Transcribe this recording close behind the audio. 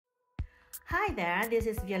Hi there, this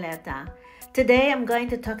is Violeta. Today I'm going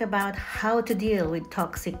to talk about how to deal with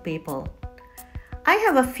toxic people. I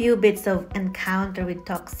have a few bits of encounter with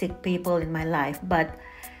toxic people in my life, but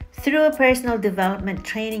through a personal development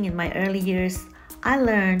training in my early years, I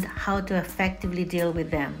learned how to effectively deal with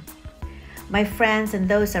them. My friends and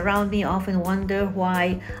those around me often wonder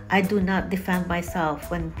why I do not defend myself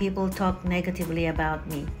when people talk negatively about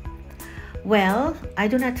me. Well, I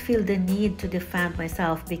do not feel the need to defend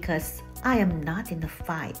myself because I am not in a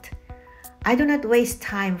fight. I do not waste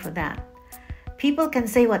time for that. People can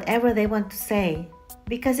say whatever they want to say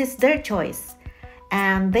because it's their choice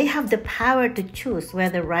and they have the power to choose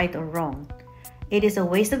whether right or wrong. It is a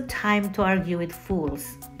waste of time to argue with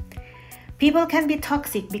fools. People can be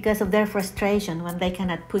toxic because of their frustration when they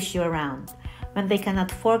cannot push you around, when they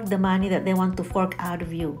cannot fork the money that they want to fork out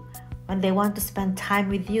of you, when they want to spend time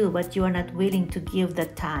with you but you are not willing to give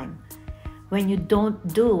that time, when you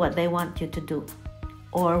don't do what they want you to do,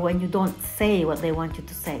 or when you don't say what they want you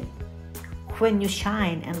to say, when you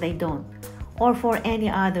shine and they don't, or for any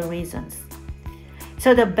other reasons.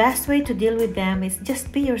 So the best way to deal with them is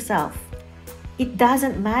just be yourself. It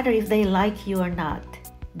doesn't matter if they like you or not.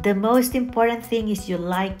 The most important thing is you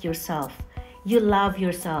like yourself. You love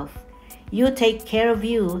yourself. You take care of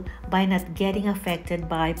you by not getting affected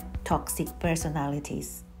by toxic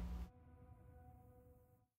personalities.